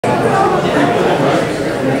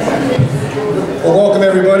Well, welcome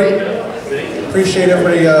everybody. Appreciate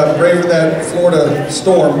everybody braving that Florida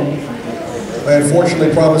storm. I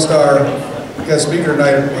unfortunately promised our guest speaker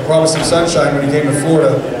tonight, I promised him sunshine when he came to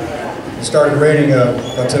Florida. It started raining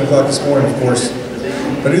about 10 o'clock this morning, of course.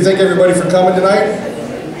 But I do thank everybody for coming tonight.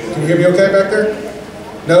 Can you hear me okay back there?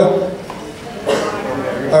 No?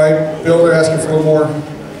 All right, Bill, they're asking for a little more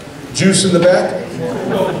juice in the back.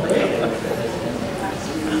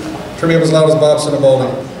 Turn me up as loud as Bob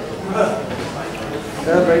Sinabaldi.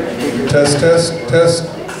 Test, test, test.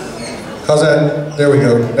 How's that? There we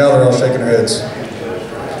go. Now they're all shaking their heads.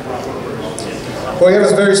 Well, we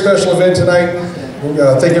have a very special event tonight.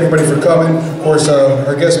 Thank everybody for coming. Of course,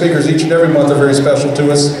 our guest speakers each and every month are very special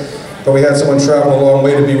to us, but we had someone travel a long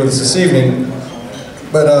way to be with us this evening.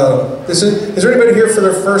 But is there anybody here for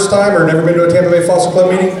their first time or never been to a Tampa Bay Fossil Club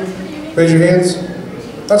meeting? Raise your hands.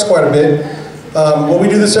 That's quite a bit. Well, we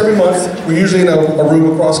do this every month. We're usually in a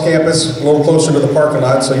room across campus, a little closer to the parking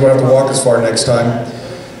lot, so you won't have to walk as far next time.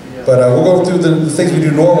 But we'll go through the things we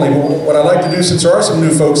do normally. What I'd like to do, since there are some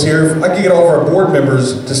new folks here, I can get all of our board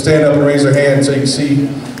members to stand up and raise their hands so you can see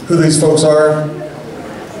who these folks are.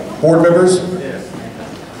 Board members?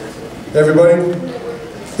 Everybody?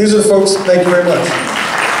 These are the folks, thank you very much.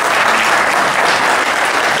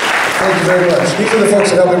 Thank you very much. These are the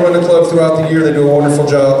folks that help me run the club throughout the year. They do a wonderful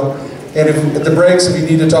job. And at the breaks, if you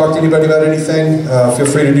need to talk to anybody about anything, feel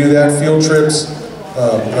free to do that. Field trips,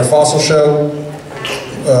 our fossil show.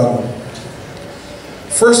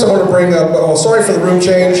 First I want to bring up, well, sorry for the room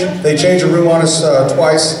change. They changed the room on us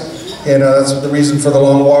twice, and that's the reason for the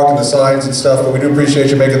long walk and the signs and stuff, but we do appreciate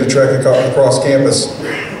you making the trek across campus.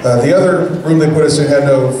 The other room they put us in had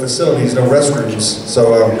no facilities, no restrooms,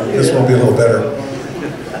 so this one will be a little better.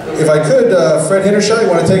 If I could, Fred Hindershaw, you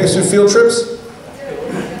want to take us through field trips?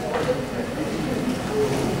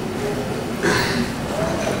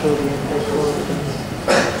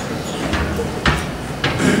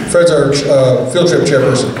 Fred's our field trip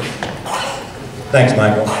chairperson. Thanks,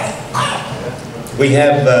 Michael. We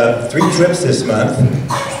have 3 trips this month.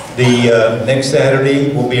 The next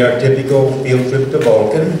Saturday will be our typical field trip to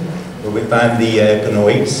Vulcan, where we find the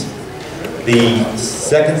Econoids. The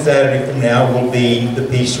second Saturday from now will be the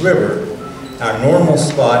Peace River. Our normal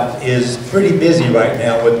spot is pretty busy right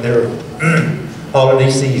now with their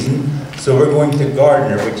holiday season, so we're going to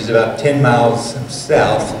Gardner, which is about 10 miles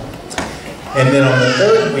south. And then on the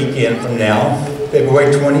third weekend from now,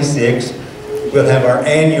 February 26th, we'll have our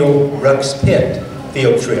annual Ruck's Pit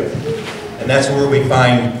field trip. And that's where we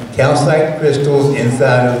find calcite crystals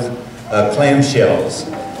inside of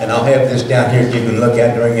clamshells. And I'll have this down here so you can look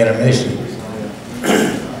at during intermission.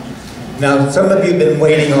 Now, some of you have been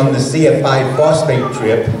waiting on the CFI phosphate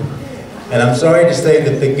trip, and I'm sorry to say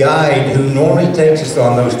that the guide who normally takes us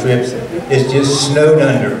on those trips is just snowed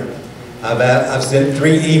under. I've sent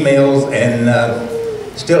 3 emails and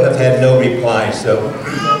still have had no reply, so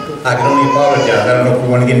I can only apologize. I don't know if we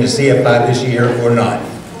want to get into CFI this year or not.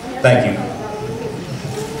 Thank you.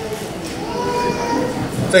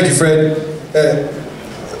 Thank you, Fred.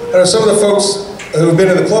 I know some of the folks who have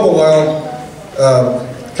been in the club a while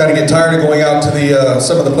kind of get tired of going out to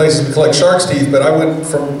some of the places we collect shark's teeth, but I went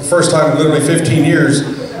for the first time in literally 15 years,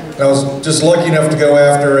 and I was just lucky enough to go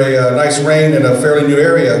after a nice rain in a fairly new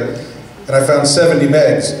area, and I found 70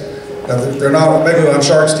 megs. Now, they're not megalodon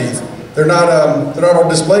shark's teeth. They're not on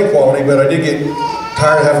display quality, but I did get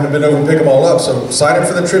tired of having to bend over and pick them all up. So sign up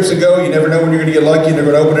for the trips and go. You never know when you're going to get lucky. They're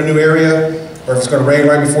going to open a new area, or if it's going to rain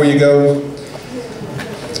right before you go.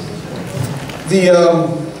 The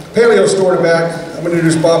paleo store in the back, I'm going to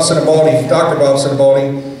introduce Bob Sinabaldi, Dr. Bob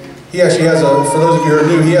Sinabaldi. He actually has for those of you who are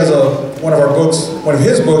new, he has one of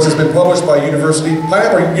his books has been published by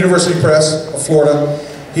Pineapple University Press of Florida.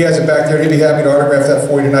 He has it back there, and he'd be happy to autograph that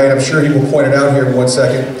for you tonight. I'm sure he will point it out here in 1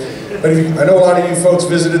 second. But I know a lot of you folks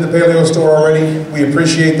visited the paleo store already. We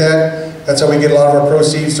appreciate that. That's how we get a lot of our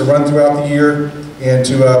proceeds to run throughout the year and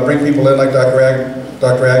to bring people in like Dr.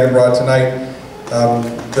 Agenbroad tonight.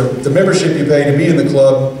 The membership you pay to be in the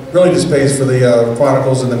club really just pays for the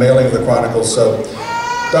Chronicles and the mailing of the Chronicles. So,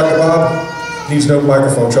 Dr. Bob needs no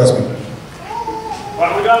microphone, trust me. All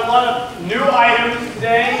right, we got a lot of new items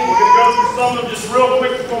today. We're going to go through some of them just real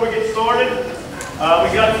quick before we get started. We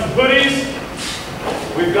got some hoodies.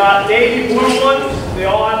 We've got navy blue ones. They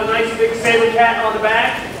all have a nice big saber cat on the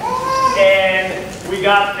back. And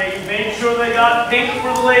they made sure they got pink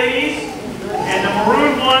for the ladies. And the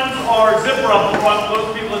maroon ones are zipper up the front for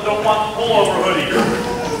those people that don't want the pullover hoodie.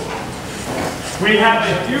 We have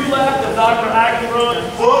a few left of Dr. Agenbroad's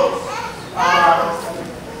books.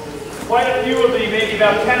 Quite a few of the, maybe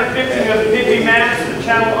about 10 or 15 of the Disney maps to the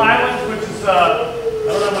Channel Islands, which is, I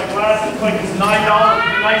don't have my glasses, Looks like it's $9.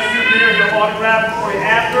 It's a nice souvenir. You'll autograph before you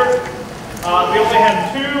after. We only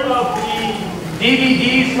have 2 of the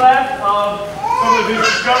DVDs left of some of the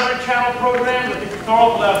Discovery Channel programs. I think we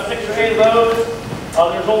throw up 6 or 8 of those.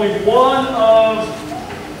 There's only 1 of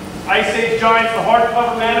Ice Age Giants, the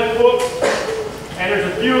hardcover Mammoth books. And there's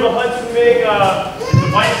a few of the Hudson Big, the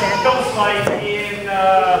Bison Kill site in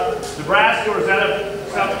Nebraska, or is that up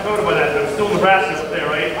South Dakota by that? It's still Nebraska up there,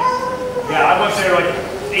 right? Yeah, I went there like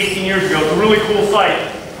 18 years ago. It's a really cool site.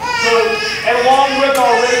 So, and along with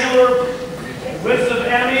our regular list of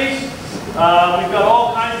enemies, we've got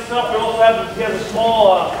all kinds of stuff. We also have a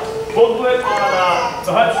small booklet on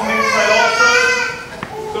the Hudson Big site also.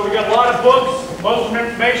 So we got a lot of books, most of them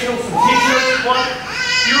informational, some t-shirts,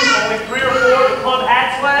 only 3 or 4 of the club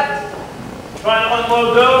hats left. Trying to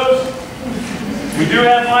unload those. We do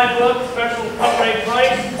have my book, special cut rate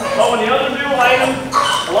price. Oh, and the other new item,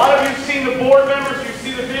 a lot of you have seen the board members, you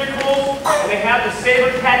see the vehicles, and they have the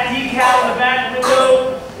Saber Cat decal in the back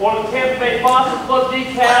window, or the Tampa Bay Fossil Club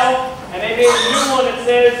decal, and they made a new one that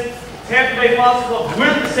says Tampa Bay Fossil Club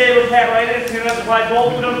with the Saber Cat right in it, so you don't have to buy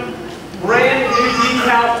both of them. Brand new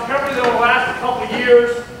decals, apparently they'll last a couple of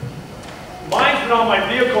years. Mine's been on my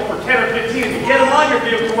vehicle for 10 or 15. If you get them on your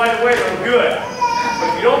vehicle right away, they're good. But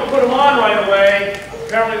if you don't put them on right away,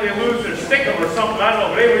 apparently they lose their sticker or something. I don't know.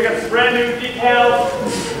 But anyway, we got some brand new decals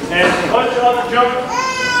and a bunch of other junk.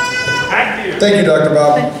 Back to you. Thank you, Dr.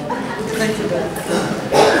 Bob.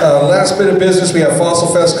 Last bit of business, we have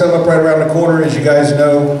Fossil Fest coming up right around the corner. As you guys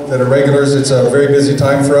know that are regulars, it's a very busy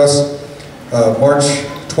time for us. March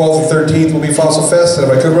 12th and 13th will be Fossil Fest,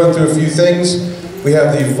 and if I could run through a few things, we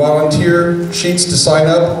have the volunteer sheets to sign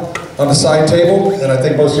up on the side table, and I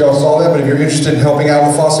think most of y'all saw that, but if you're interested in helping out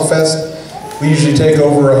with Fossil Fest, we usually take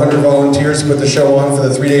over 100 volunteers to put the show on for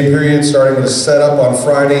the 3-day period, starting with a setup on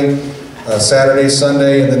Friday, Saturday,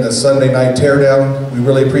 Sunday, and then the Sunday night teardown. We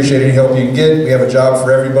really appreciate any help you can get. We have a job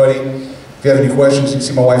for everybody. If you have any questions, you can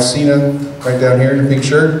see my wife Sina right down here in the pink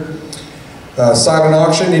shirt. Silent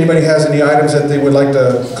auction, anybody has any items that they would like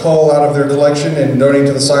to call out of their collection and donate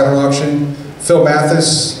to the silent auction. Phil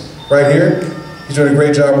Mathis, right here. He's doing a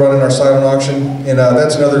great job running our silent auction, and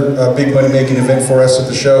that's another big money-making event for us at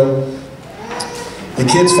the show. The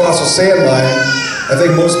Kids Fossil Sand Mine, I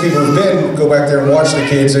think most people who've been go back there and watch the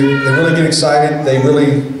kids. They really get excited.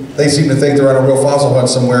 They seem to think they're on a real fossil hunt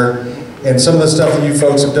somewhere. And some of the stuff that you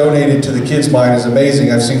folks have donated to the kids' mine is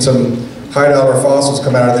amazing. I've seen some high-dollar fossils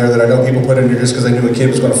come out of there that I know people put in there just because they knew a kid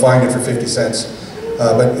was going to find it for 50 cents.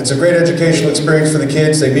 But it's a great educational experience for the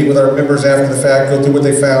kids. They meet with our members after the fact, go through what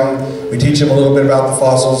they found. We teach them a little bit about the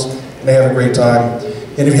fossils, and they have a great time.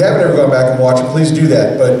 And if you haven't ever gone back and watched it, please do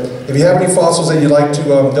that. But if you have any fossils that you'd like to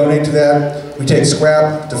donate to that, we take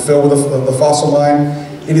scrap to fill with the fossil mine.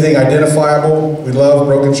 Anything identifiable, we love.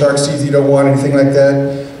 Broken shark's teeth you don't want, anything like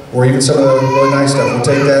that. Or even some of the really nice stuff, we'll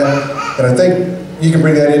take that. And I think you can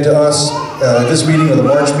bring that into us this meeting or the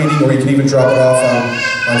March meeting, or you can even drop it off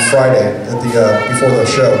on Friday at the before the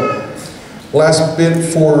show. Last bit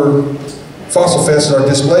for Fossil Fest is our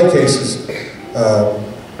display cases.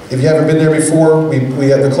 If you haven't been there before, we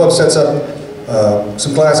have the club sets up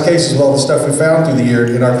some glass cases with all the stuff we found through the year,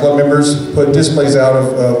 and our club members put displays out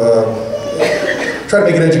try to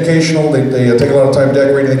make it educational. They take a lot of time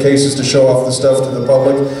decorating the cases to show off the stuff to the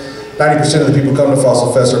public. 90% of the people who come to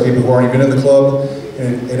Fossil Fest are people who already been in the club.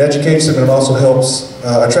 And it educates them, and it also helps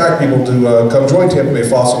attract people to come join Tampa Bay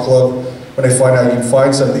Fossil Club when they find out you can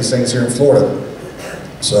find some of these things here in Florida.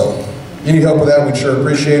 So, you need help with that, we'd sure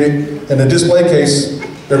appreciate it. And the display case,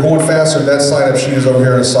 they're going faster. That sign-up sheet is over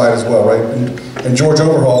here on the side as well, right? And George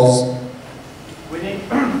overhauls. We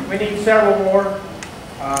need several more.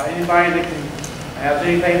 Anybody that has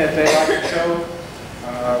anything that they'd like to show,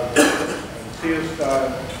 see us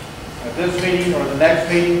at this meeting or the next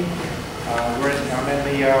meeting. I'm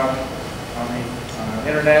on the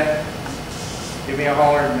internet. Give me a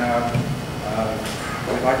holler, and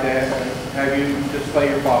we'd like to have you display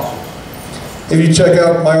your fossils. If you check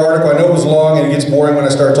out my article, I know it was long and it gets boring when I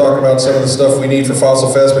start talking about some of the stuff we need for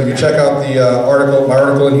Fossil Fest, but if you check out the my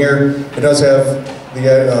article in here, it does have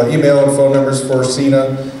the email and phone numbers for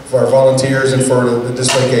Sina, for our volunteers, and for the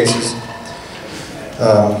display cases.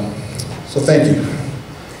 So thank you.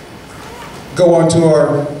 Go on to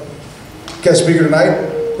our guest speaker tonight.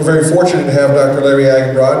 We're very fortunate to have Dr. Larry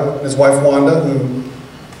Agenbroad and his wife Wanda, who,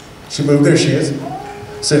 she moved, there she is,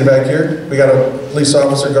 sitting back here. We got a police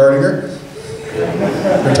officer guarding her,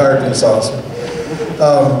 retired police officer.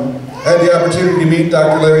 I had the opportunity to meet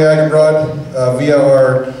Dr. Larry Agenbroad via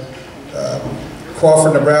our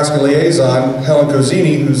Crawford, Nebraska liaison, Helen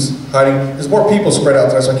Cozzini, who's hiding. There's more people spread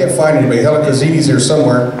out there, so I can't find anybody. Helen Cozzini's here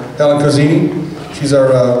somewhere. Helen Cozzini, she's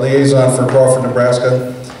our liaison for Crawford,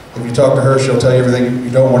 Nebraska. If you talk to her, she'll tell you everything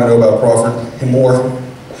you don't want to know about Crawford and more.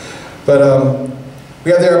 But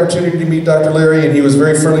we had the opportunity to meet Dr. Larry, and he was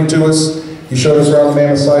very friendly to us. He showed us around the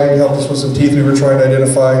Mammoth site, helped us with some teeth we were trying to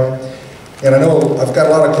identify. And I know I've got a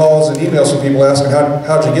lot of calls and emails from people asking,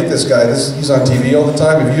 how'd you get this guy? He's on TV all the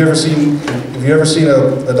time. If you've ever seen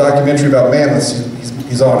a documentary about mammoths,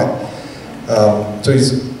 he's on it. So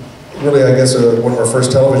he's really, I guess, one of our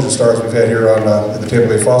first television stars we've had here on at the Tampa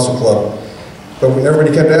Bay Fossil Club. But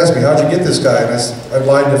everybody kept asking me, how'd you get this guy? And I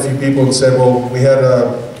lied to a few people and said, well, we had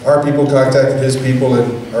our people contacted his people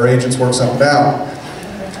and our agents worked something out,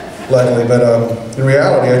 luckily. But in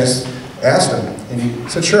reality, I just asked him. And he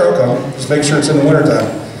said, sure, I'll come. Just make sure it's in the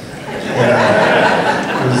wintertime.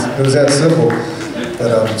 It was that simple.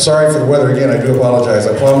 But sorry for the weather again, I do apologize.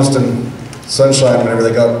 I promised him sunshine whenever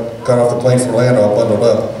they got off the plane from Orlando, all bundled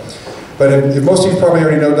up. But if most of you probably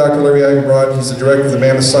already know Dr. Larry Agenbroad, he's the director of the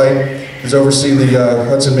Mammoth site. He's overseen the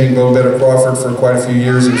Hudson Bing Bow Bed at Crawford for quite a few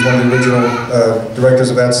years. He was one of the original directors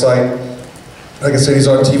of that site. Like I said, he's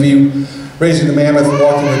on TV, raising the mammoth,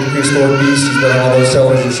 walking with the prehistoric beast. He's been on all those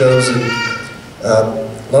television shows. And,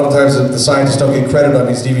 a lot of times the scientists don't get credit on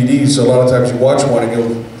these DVDs, so a lot of times you watch one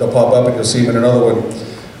and they'll pop up and you'll see him in another one.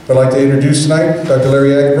 But I'd like to introduce tonight Dr.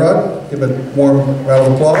 Larry Agenbroad. Give him a warm round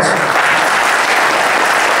of applause.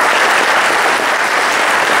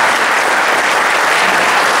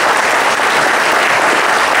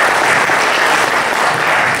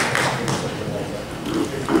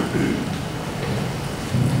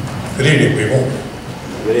 Good evening, people.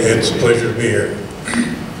 It's a pleasure to be here,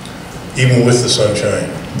 even with the sunshine.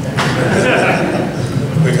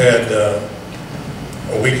 We've had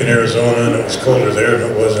a week in Arizona, and it was colder there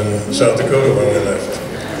than it was in South Dakota when we left.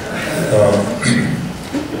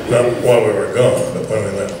 Not while we were gone, but when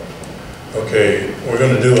we left. Okay, we're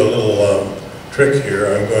going to do a little trick here.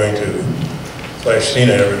 I'm going to flash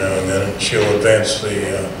Sina every now and then, and she'll advance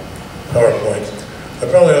the PowerPoint. I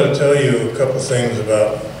probably ought to tell you a couple things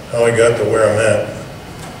about how I got to where I'm at,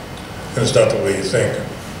 and it's not the way you think.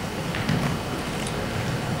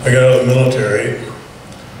 I got out of the military,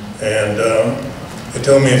 and they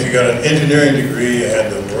told me if you got an engineering degree, you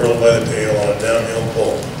had the world by the tail on a downhill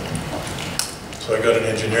pull. So I got an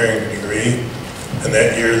engineering degree, and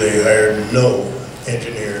that year they hired no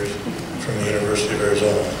engineers from the University of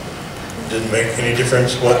Arizona. It didn't make any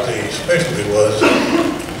difference what the specialty was.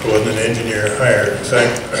 There wasn't an engineer hired. In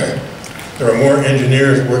fact, there are more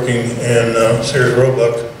engineers working in Sears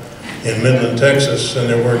Roebuck in Midland, Texas, than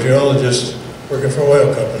there were geologists working for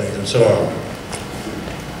oil companies and so on.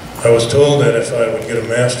 I was told that if I would get a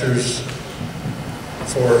master's,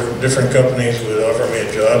 for different companies would offer me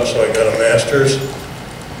a job, so I got a master's.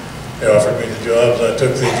 They offered me the jobs, and I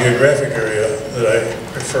took the geographic area that I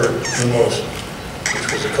preferred the most,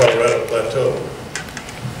 which was the Colorado Plateau.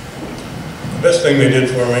 The best thing they did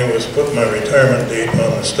for me was put my retirement date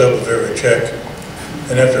on the stub of every check,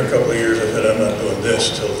 and after a couple of years I said, I'm not doing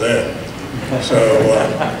this till then. So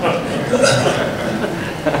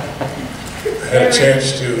I had a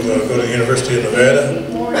chance to go to the University of Nevada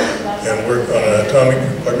and work on an atomic,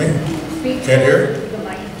 pardon me? Can't hear?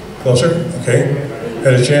 Closer? Okay.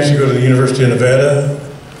 Had a chance to go to the University of Nevada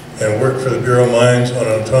and work for the Bureau of Mines on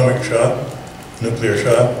an atomic shop, nuclear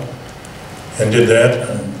shop, and did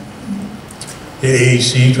that. The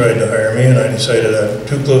AEC tried to hire me, and I decided I'm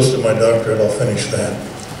too close to my doctorate, I'll finish that.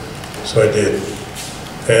 So I did.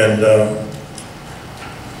 And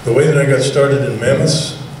the way that I got started in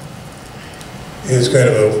mammoths is kind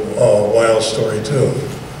of a wild story too.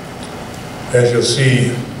 As you'll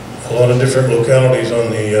see, a lot of different localities on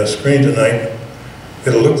the screen tonight,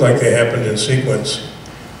 it'll look like they happened in sequence.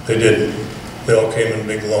 They didn't. They all came in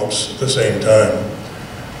big lumps at the same time.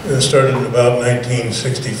 It started in about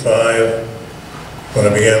 1965, when I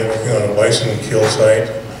began working on a bison kill site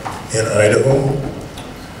in Idaho.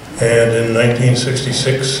 And in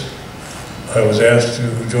 1966, I was asked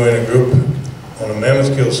to join a group on a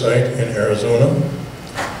mammoth kill site in Arizona.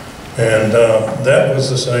 And that was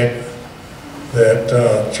the site that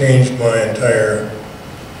changed my entire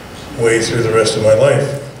way through the rest of my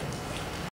life.